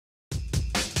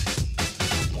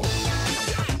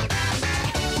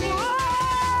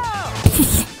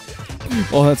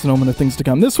Well, that's an omen of things to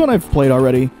come. This one I've played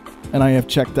already, and I have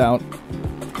checked out.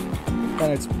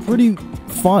 And it's pretty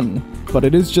fun, but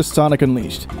it is just Sonic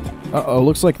Unleashed. Uh-oh,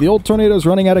 looks like the old tornado's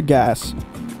running out of gas.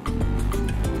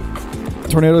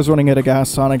 Tornado's running out of gas,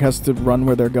 Sonic has to run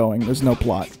where they're going. There's no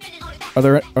plot. Are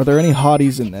there any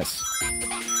hotties in this?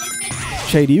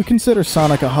 Che, do you consider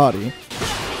Sonic a hottie?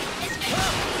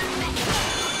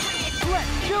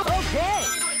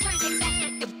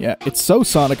 Yeah, it's so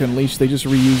Sonic Unleashed, they just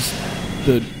reuse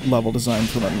the level design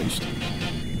from Unleashed.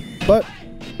 But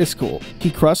it's cool. He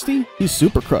crusty? He's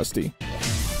super crusty.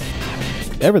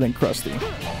 Everything crusty.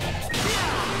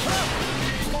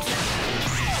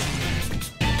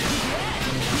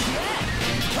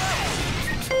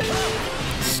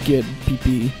 Skid,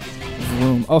 PP,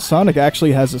 vroom. Oh, Sonic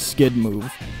actually has a skid move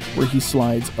where he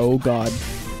slides. Oh god.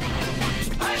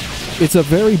 It's a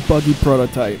very buggy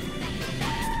prototype,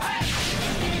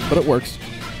 but it works.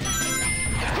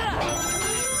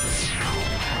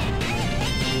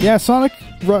 Yeah, Sonic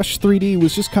Rush 3D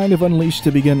was just kind of Unleashed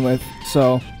to begin with,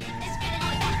 so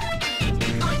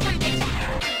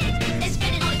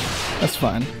that's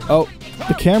fine. Oh,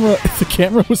 the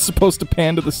camera was supposed to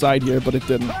pan to the side here, but it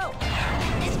didn't.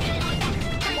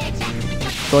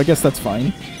 So I guess that's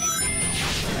fine.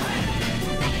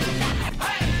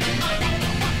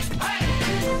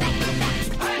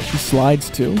 He slides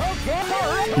too.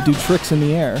 They do tricks in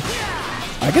the air.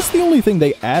 I guess the only thing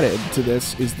they added to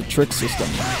this is the trick system.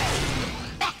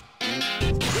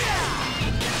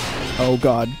 Oh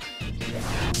god.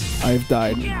 I've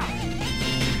died.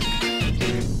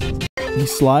 He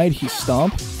slide, he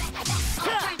stomp.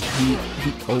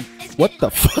 Oh, what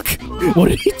the fuck? What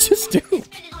did he just do?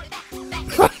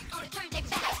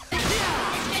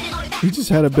 He just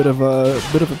had a bit of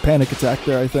a panic attack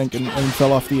there, I think, and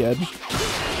fell off the edge.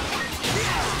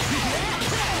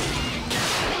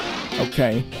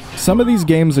 Okay, some of these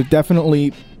games are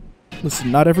definitely...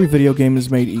 Listen, not every video game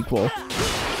is made equal,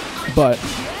 but...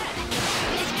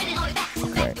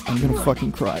 Okay, I'm gonna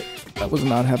fucking cry. That was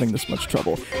not having this much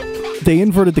trouble. They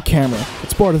inverted the camera.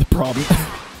 It's part of the problem.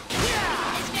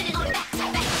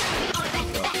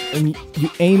 And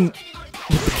you aim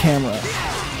with the camera.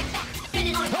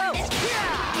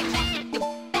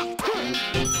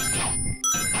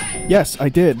 Yes, I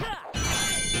did.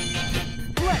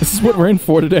 This is what we're in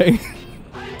for today.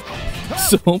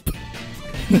 Soap.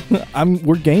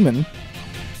 We're gaming.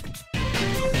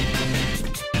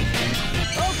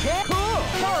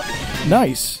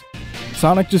 Nice.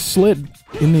 Sonic just slid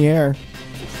in the air.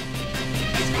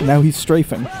 Now he's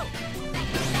strafing.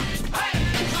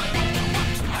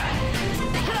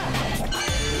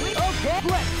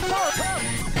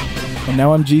 And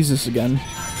now I'm Jesus again.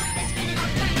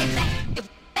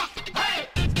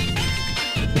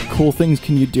 What cool things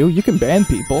can you do? You can ban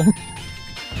people.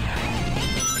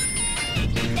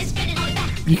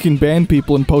 You can ban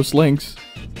people and post links.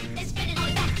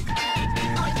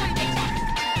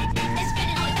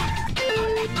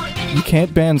 You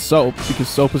can't ban Soap because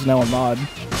Soap is now a mod.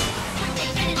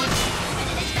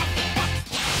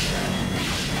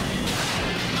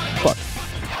 Fuck.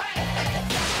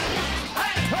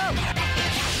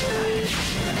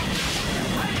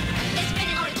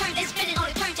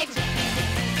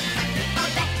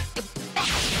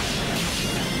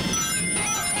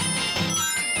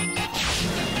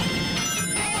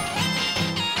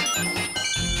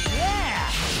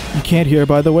 You can't hear,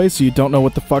 by the way, so you don't know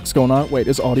what the fuck's going on. Wait,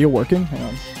 is audio working? Hang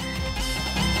on.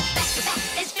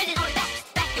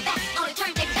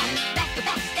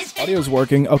 Audio's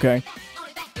working, okay.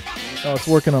 Oh, it's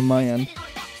working on my end.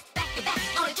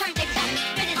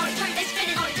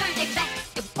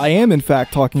 I am, in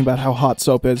fact, talking about how hot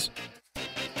Soap is.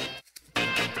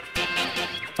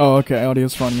 Oh, okay,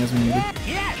 audio's fine, he has me muted.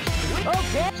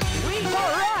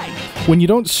 When you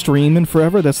don't stream in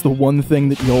forever, that's the one thing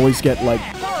that you always get, like,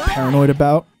 paranoid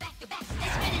about.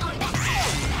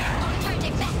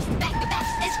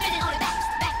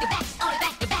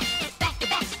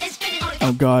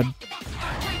 Oh god.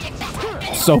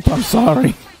 Soap, I'm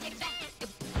sorry.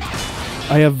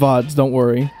 I have VODs, don't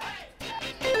worry.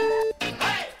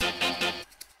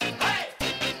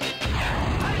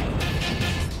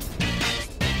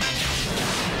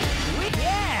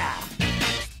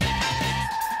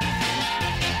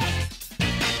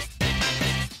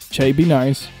 Che, be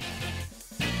nice.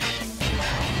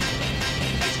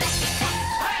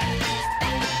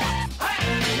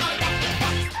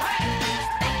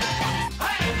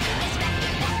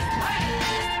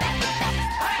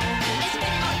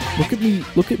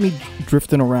 Look at me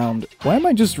drifting around. Why am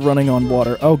I just running on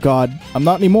water? Oh god, I'm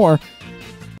not anymore.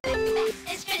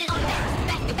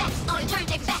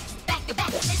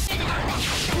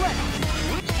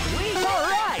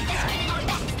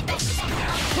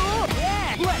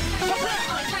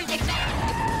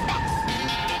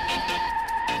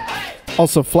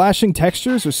 Also, flashing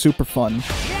textures are super fun.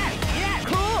 Yeah,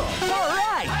 cool. All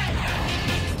right.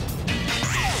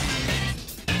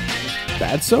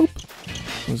 Bad soap?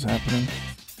 What's happening?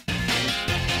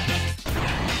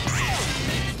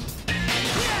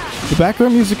 The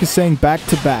background music is saying back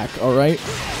to back, alright?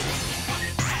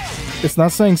 It's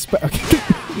not saying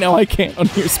now I can't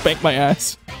unhear spank my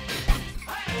ass.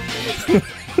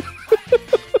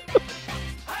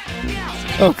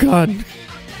 Oh god.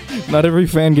 Not every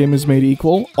fan game is made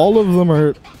equal. All of them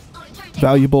are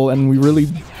valuable, and we really,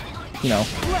 you know,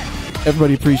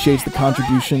 everybody appreciates the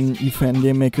contribution you fan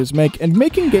game makers make. And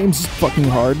making games is fucking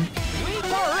hard.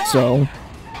 So.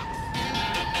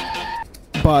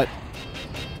 But.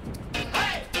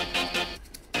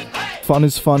 Fun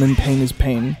is fun and pain is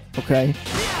pain, okay?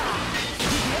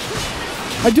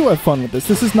 I do have fun with this.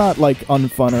 This is not, like,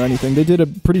 unfun or anything. They did a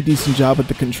pretty decent job with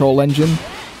the control engine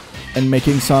and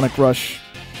making Sonic Rush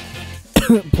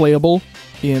playable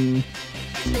in,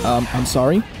 I'm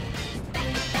sorry?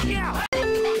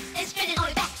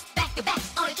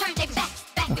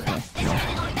 Okay.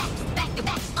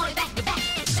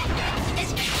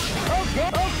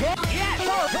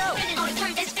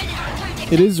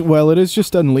 It is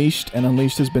just Unleashed, and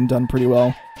Unleashed has been done pretty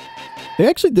well. They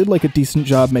actually did, like, a decent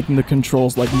job making the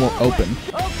controls, like, more open.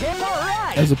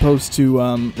 As opposed to,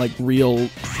 like, real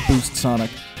Boost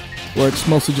Sonic, where it's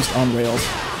mostly just on rails.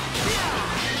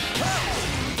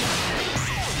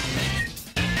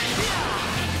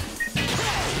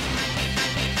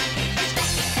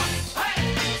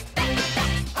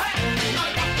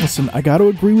 Listen, I gotta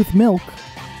agree with Milk.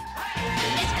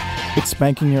 It's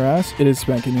spanking your ass? It is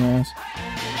spanking your ass.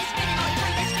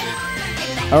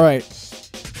 Alright.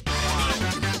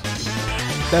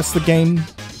 That's the game.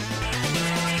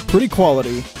 Pretty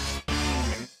quality.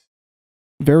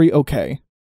 Very okay.